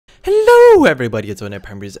Hello everybody, it's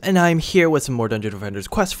oNightPineberries, and I'm here with some more Dungeon Defenders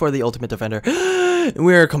Quest for the Ultimate Defender.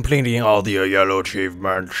 We're completing all the yellow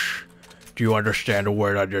achievements. Do you understand the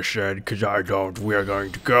word I just said? Because I don't. We're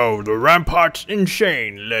going to go. The rampart's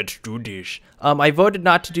insane. Let's do this. I voted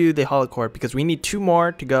not to do the Holocourt because we need 2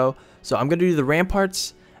 more to go. So I'm going to do the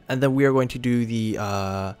ramparts, and then we are going to do the,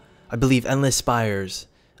 I believe, Endless Spires.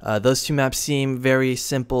 Those 2 maps seem very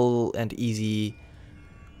simple and easy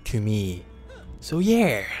to me. So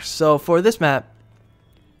yeah, so for this map,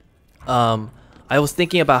 I was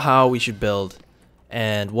thinking about how we should build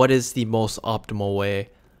and what is the most optimal way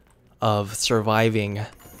of surviving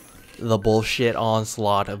the bullshit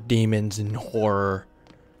onslaught of demons and horror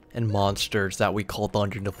and monsters that we call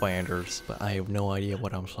Dungeon Defenders. But I have no idea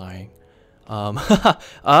what I'm saying.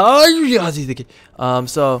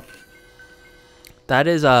 So that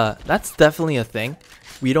is that's definitely a thing.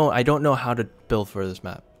 I don't know how to build for this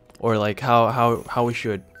map. Or like how we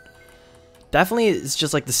should. Definitely it's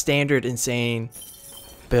just like the standard insane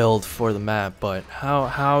build for the map, but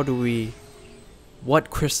how do we,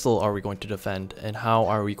 what crystal are we going to defend and how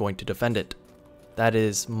are we going to defend it? That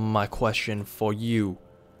is my question for you.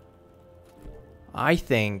 I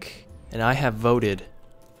think, and I have voted,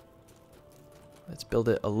 let's build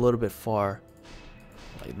it a little bit far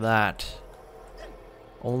like that.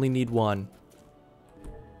 Only need 1.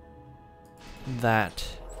 That.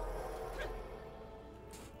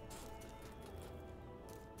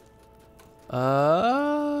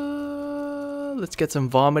 Let's get some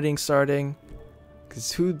vomiting starting.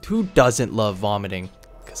 Cause who doesn't love vomiting?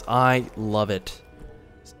 Cause I love it.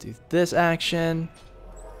 Let's do this action.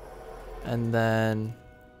 And then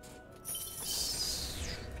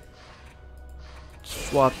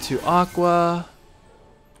swap to Aqua.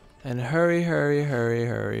 And hurry, hurry, hurry,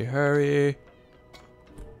 hurry, hurry.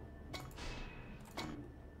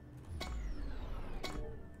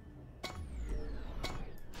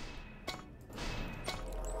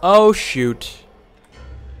 Oh shoot.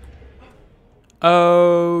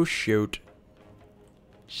 Oh shoot.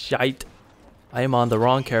 Shite. I am on the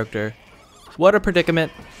wrong character. What a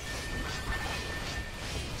predicament.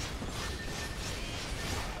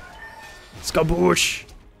 Skaboosh.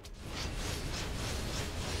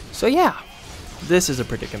 So yeah, this is a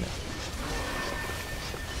predicament.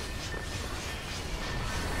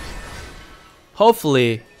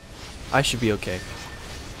 Hopefully, I should be okay.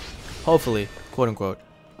 Hopefully, quote unquote.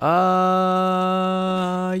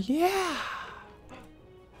 Yeah.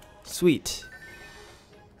 Sweet.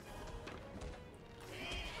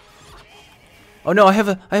 Oh no, I have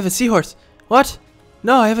a seahorse. What?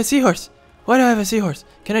 No, I have a seahorse. Why do I have a seahorse?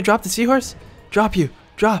 Can I drop the seahorse? Drop you.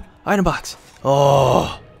 Drop. Item box.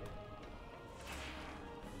 Oh.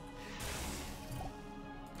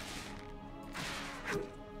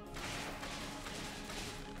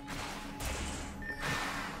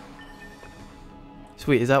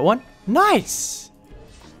 Sweet, is that one? Nice!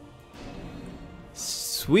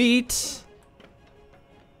 Sweet.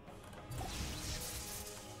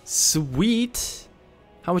 Sweet.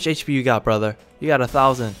 How much HP you got, brother? You got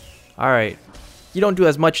 1,000. Alright. You don't do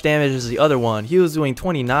as much damage as the other one. He was doing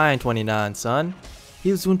 29, son. He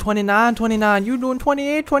was doing 29. You doing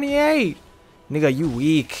 28. Nigga, you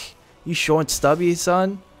weak. You short and stubby,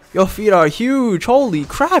 son. Your feet are huge. Holy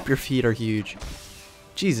crap, your feet are huge.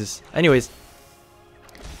 Jesus. Anyways.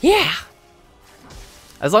 Yeah!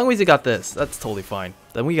 As long as you got this, that's totally fine.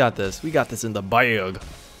 Then we got this. We got this in the bag.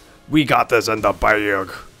 We got this in the bag.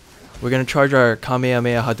 We're gonna charge our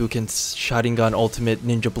Kamehameha Hadouken Sharingan Ultimate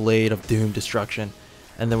Ninja Blade of Doom Destruction.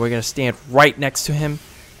 And then we're gonna stand right next to him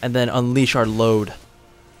and then unleash our load.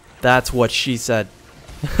 That's what she said.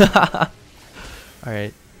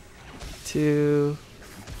 Alright. 2,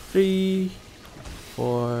 3,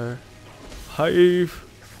 4, 5.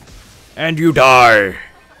 And you die!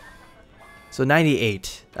 So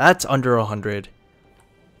 98. That's under 100.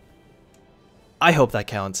 I hope that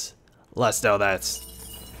counts. Let's know that.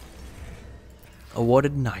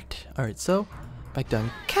 Awarded Knight. Alright, so back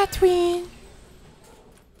down. Catherine!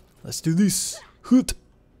 Let's do this. Hoot!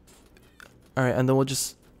 Alright, and then we'll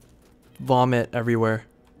just vomit everywhere.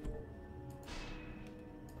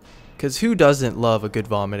 Because who doesn't love a good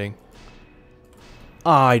vomiting?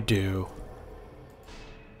 I do.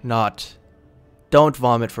 Not. Don't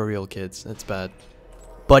vomit for real, kids. That's bad.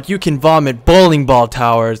 But you can vomit bowling ball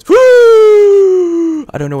towers. Woo!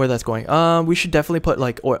 I don't know where that's going. We should definitely put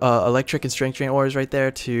like electric and strength drain ores right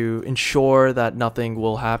there to ensure that nothing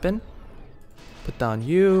will happen. Put down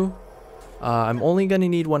you. I'm only gonna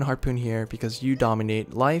need 1 harpoon here because you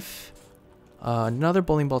dominate life. Another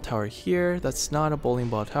bowling ball tower here. That's not a bowling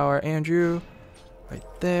ball tower. Andrew. Right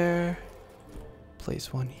there.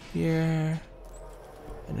 Place one here.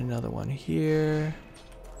 And another one here.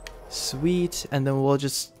 Sweet. And then we'll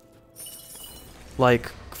just like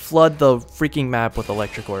flood the freaking map with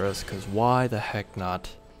electric auras, because why the heck not?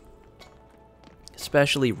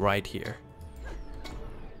 Especially right here.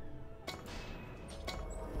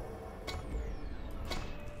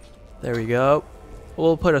 There we go.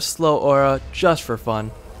 We'll put a slow aura just for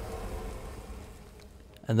fun.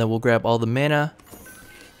 And then we'll grab all the mana.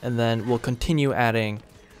 And then we'll continue adding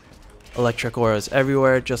electric auras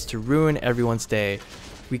everywhere just to ruin everyone's day.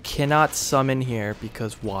 We cannot summon here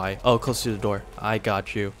because why? Oh, close to the door. I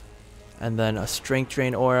got you. And then a strength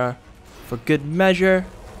drain aura for good measure.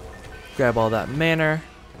 Grab all that mana.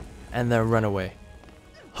 And then run away.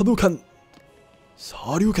 Hadouken!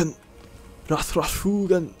 Saryuken!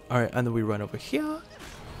 Rathrathugen! Alright, and then we run over here.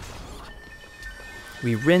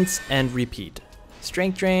 We rinse and repeat.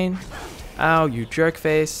 Strength drain. Ow, you jerk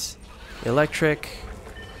face. Electric.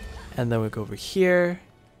 And then we go over here.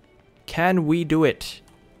 Can we do it?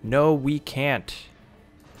 No, we can't.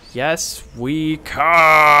 Yes, we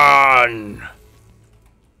can!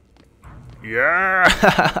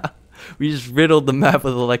 Yeah! We just riddled the map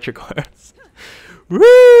with electric auras.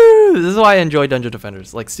 Woo! This is why I enjoy Dungeon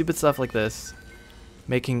Defenders. Like stupid stuff like this.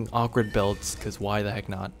 Making awkward builds, because why the heck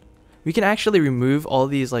not? We can actually remove all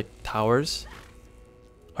these like towers.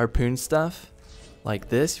 Harpoon stuff. Like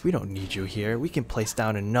this. We don't need you here. We can place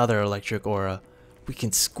down another electric aura. We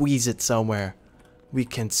can squeeze it somewhere. We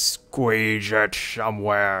can squeeze it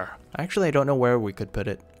somewhere. Actually, I don't know where we could put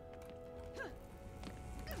it.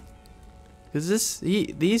 Because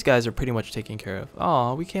these guys are pretty much taken care of.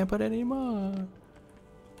 Oh, we can't put it anymore.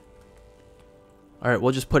 Alright,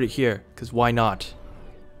 we'll just put it here. Because why not?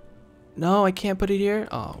 No, I can't put it here?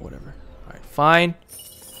 Oh, whatever. Alright, fine.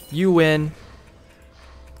 You win.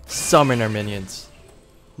 Summon our minions.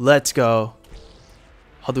 Let's go.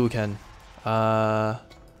 Hadouken.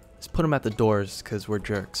 Let's put them at the doors because we're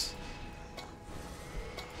jerks.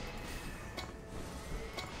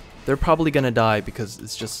 They're probably gonna die because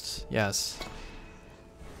it's just, yes.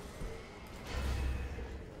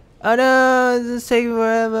 Oh no, this is taking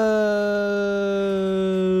forever.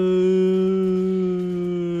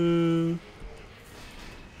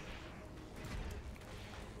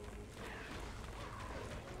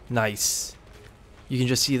 Nice. You can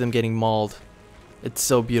just see them getting mauled. It's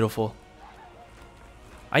so beautiful.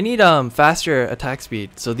 I need faster attack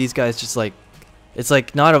speed, so these guys just like, it's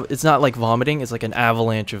not like vomiting, it's like an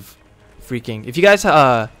avalanche of freaking. If you guys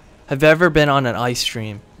have ever been on an ice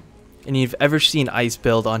stream and you've ever seen Ice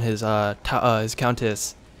build on his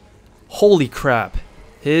Countess, holy crap.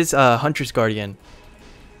 His Huntress Guardian,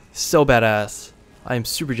 so badass. I am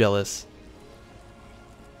super jealous.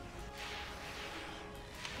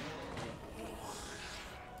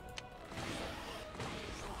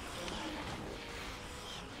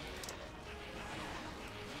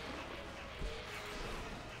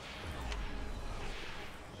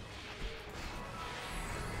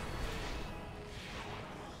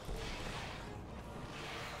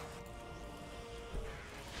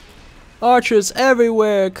 Archers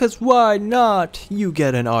everywhere, cause why not? You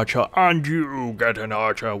get an archer, and you get an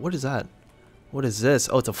archer. What is that? What is this?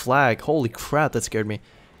 Oh, it's a flag. Holy crap, that scared me.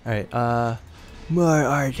 Alright, more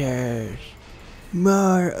archers.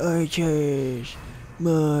 More archers.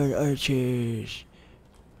 More archers.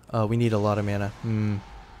 We need a lot of mana.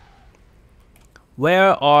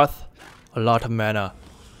 Where art a lot of mana?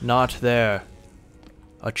 Not there.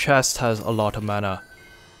 A chest has a lot of mana.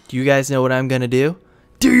 Do you guys know what I'm gonna do?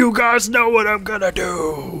 Do you guys know what I'm gonna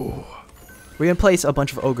do? We're gonna place a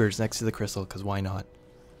bunch of ogres next to the crystal, because why not?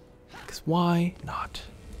 Because why not?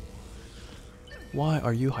 Why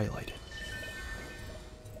are you highlighted?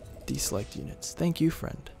 Deselect units. Thank you,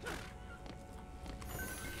 friend.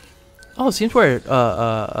 Oh, it seems we're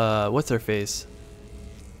what's her face?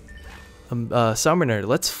 Summoner.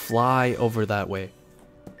 Let's fly over that way.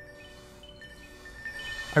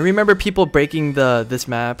 I remember people breaking this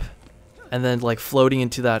map and then like floating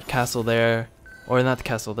into that castle there, or not the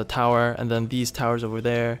castle, the tower, and then these towers over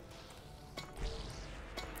there.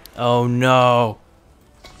 Oh no!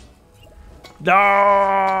 No!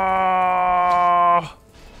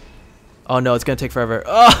 Oh no, it's gonna take forever.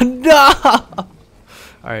 Oh no!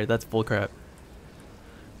 Alright, that's bullcrap.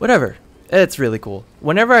 Whatever. It's really cool.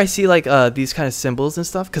 Whenever I see like these kind of symbols and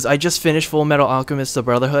stuff, because I just finished Full Metal Alchemist: The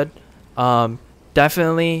Brotherhood.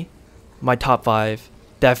 Definitely my top 5.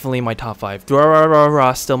 Definitely my top 5.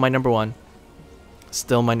 Still my number 1.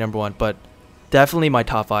 Still my number 1, but definitely my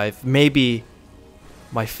top 5. Maybe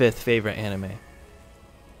my 5th favorite anime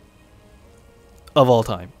of all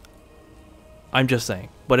time. I'm just saying,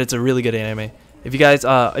 but it's a really good anime. If you guys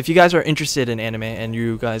are interested in anime and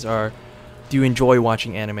you guys do enjoy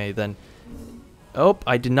watching anime, then oh,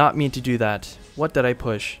 I did not mean to do that. What did I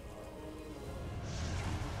push?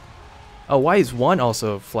 Oh, why is 1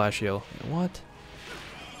 also flash heal? What?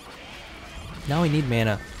 Now I need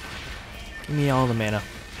mana. Give me all the mana.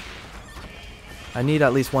 I need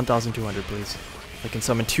at least 1,200, please. I can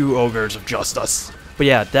summon 2 ogres of justice. But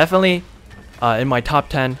yeah, definitely in my top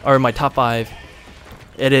 10 or in my top 5,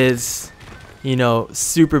 it is, you know,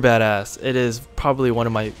 super badass. It is probably one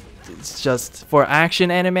of my. It's just for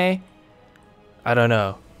action anime. I don't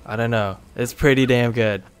know. It's pretty damn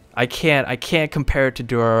good. I can't compare it to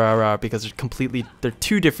Durarara because they're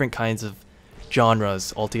 2 different kinds of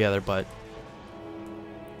genres altogether. But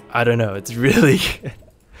I don't know. It's really good.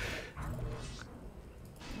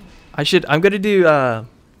 I'm gonna do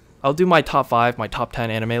I'll do my top 5, my top 10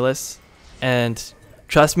 anime lists, and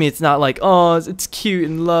trust me, it's not like, oh, it's cute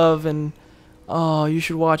and love and oh, you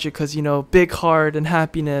should watch it because, you know, big heart and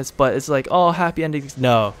happiness, but it's like, oh, happy endings.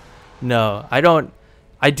 No, I don't.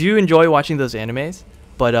 I do enjoy watching those animes,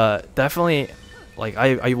 but definitely, like,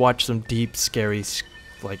 I watch some deep, scary,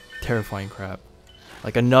 like, terrifying crap.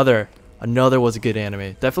 Like another was a good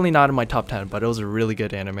anime. Definitely not in my top 10, but it was a really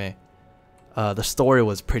good anime. The story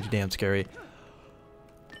was pretty damn scary.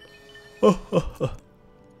 But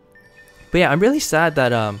yeah, I'm really sad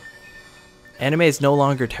that anime is no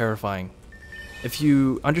longer terrifying. If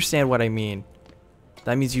you understand what I mean,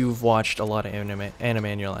 that means you've watched a lot of anime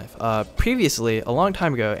in your life. Previously, a long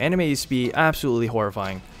time ago, anime used to be absolutely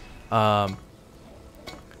horrifying. There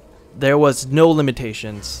was no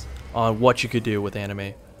limitations on what you could do with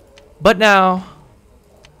anime. But now,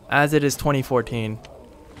 as it is 2014,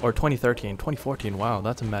 or 2014, wow,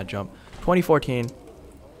 that's a mad jump. 2014,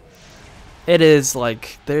 it is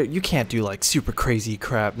like, you can't do like super crazy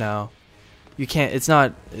crap now. You can't, it's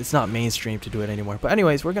not mainstream to do it anymore. But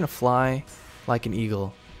anyways, we're gonna fly like an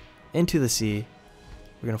eagle into the sea.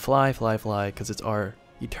 We're gonna fly, because it's our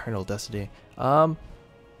eternal destiny. How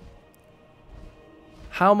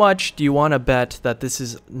much do you want to bet that this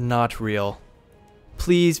is not real?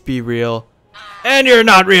 Please be real. And you're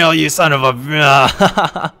not real, you son of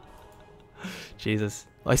a... Jesus.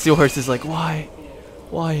 My seahorse is like, why?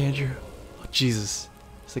 Why, Andrew? Oh, Jesus.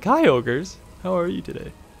 It's like, hi, ogres. How are you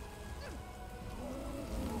today?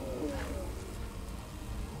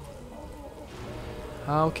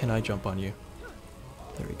 How can I jump on you?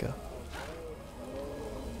 There we go.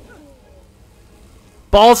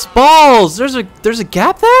 Balls! There's a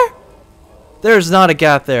gap there? There's not a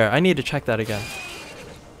gap there. I need to check that again.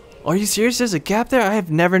 Are you serious? There's a gap there? I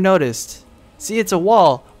have never noticed. See, it's a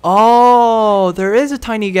wall. Oh, there is a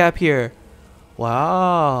tiny gap here.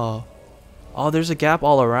 Wow. Oh, there's a gap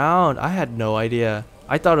all around. I had no idea.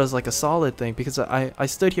 I thought it was like a solid thing because I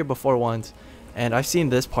stood here before once and I've seen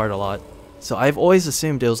this part a lot. So I've always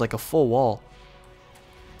assumed it was like a full wall.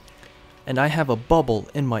 And I have a bubble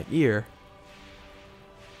in my ear.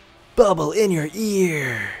 Bubble in your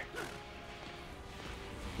ear.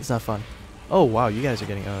 It's not fun. Oh wow, you guys are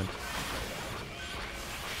getting owned.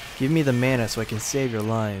 Give me the mana so I can save your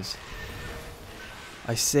lives.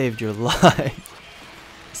 I saved your life.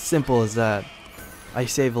 Simple as that. I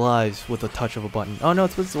save lives with a touch of a button. Oh no,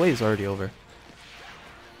 the wave's already over.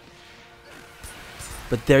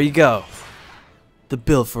 But there you go. The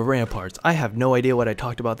build for ramparts. I have no idea what I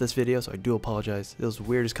talked about this video, so I do apologize. It was the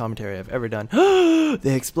weirdest commentary I've ever done.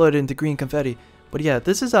 They exploded into green confetti. But yeah,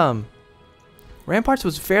 this is ramparts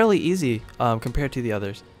was fairly easy compared to the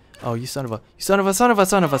others. Oh, you son of a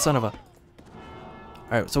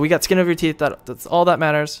Alright, so we got skin over your teeth. That's all that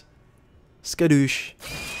matters. Skadoosh.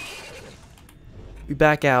 We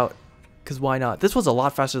back out, because why not? This was a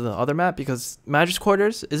lot faster than the other map, because Magic's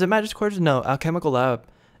Quarters, is it Magic's Quarters? No, Alchemical Lab.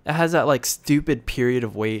 It has that like stupid period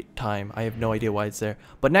of wait time. I have no idea why it's there.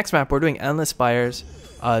 But next map, we're doing Endless Spires.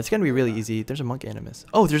 It's going to be really easy. There's a monk animus.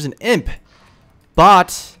 Oh, there's an imp.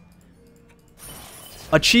 Bot.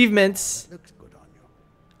 Achievements.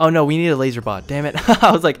 Oh no, we need a laser bot. Damn it.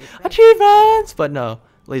 I was like, achievements! But no,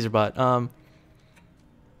 laser bot.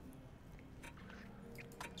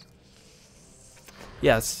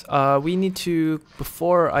 Yes, we need to,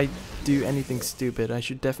 before I do anything stupid, I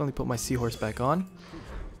should definitely put my seahorse back on.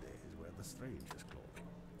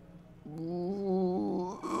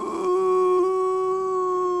 Ooh,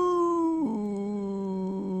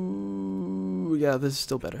 yeah, this is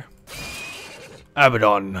still better.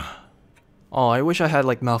 Abaddon. Oh, I wish I had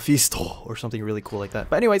like Malfisto or something really cool like that.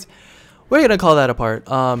 But anyways, we're gonna call that apart.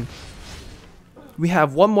 We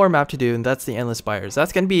have one more map to do, and that's the Endless Spires.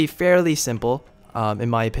 That's gonna be fairly simple, in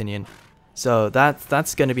my opinion. So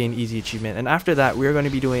that's gonna be an easy achievement. And after that, we're gonna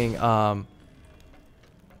be doing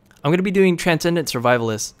I'm gonna be doing Transcendent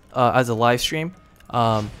Survivalist as a live stream.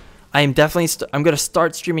 I'm gonna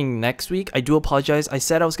start streaming next week. I do apologize. I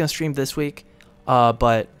said I was gonna stream this week,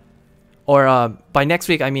 by next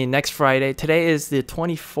week I mean next Friday. Today is the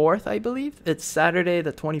 24th, I believe. It's Saturday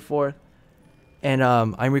the 24th, and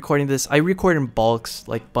I'm recording this. I record in bulks,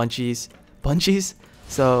 like bunchies.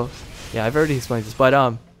 So yeah, I've already explained this, but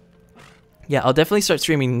yeah, I'll definitely start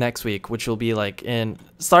streaming next week, which will be like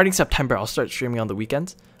starting September. I'll start streaming on the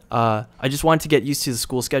weekends. I just wanted to get used to the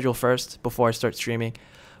school schedule first before I start streaming.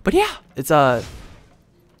 But yeah, it's I'll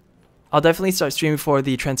definitely start streaming for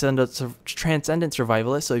the Transcendent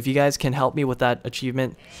Survivalist. So if you guys can help me with that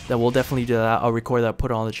achievement, then we'll definitely do that. I'll record that,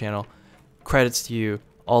 put it on the channel. Credits to you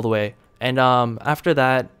all the way. And after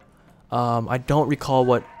that, I don't recall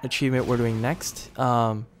what achievement we're doing next.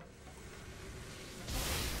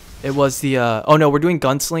 It was the oh no, we're doing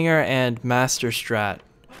Gunslinger and Master Strat.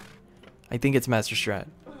 I think it's Master Strat.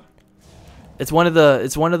 It's one of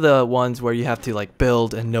the ones where you have to like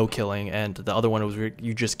build and no killing, and the other one was where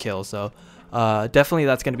you just kill. So definitely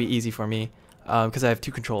that's gonna be easy for me because I have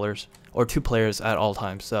 2 controllers or 2 players at all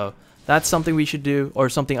times. So that's something we should do, or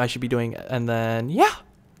something I should be doing. And then yeah,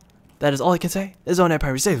 that is all I can say. This is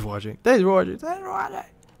oNightPineberries. Thanks for watching. Thanks for watching. This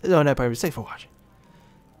is oNightPineberries. Thanks for watching.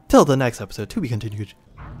 Till the next episode, to be continued.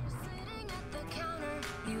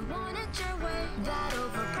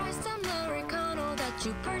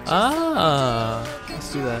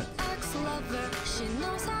 Let's do that.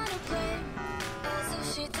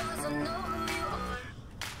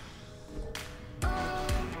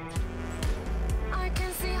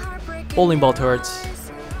 Bowling ball turrets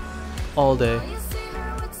all day.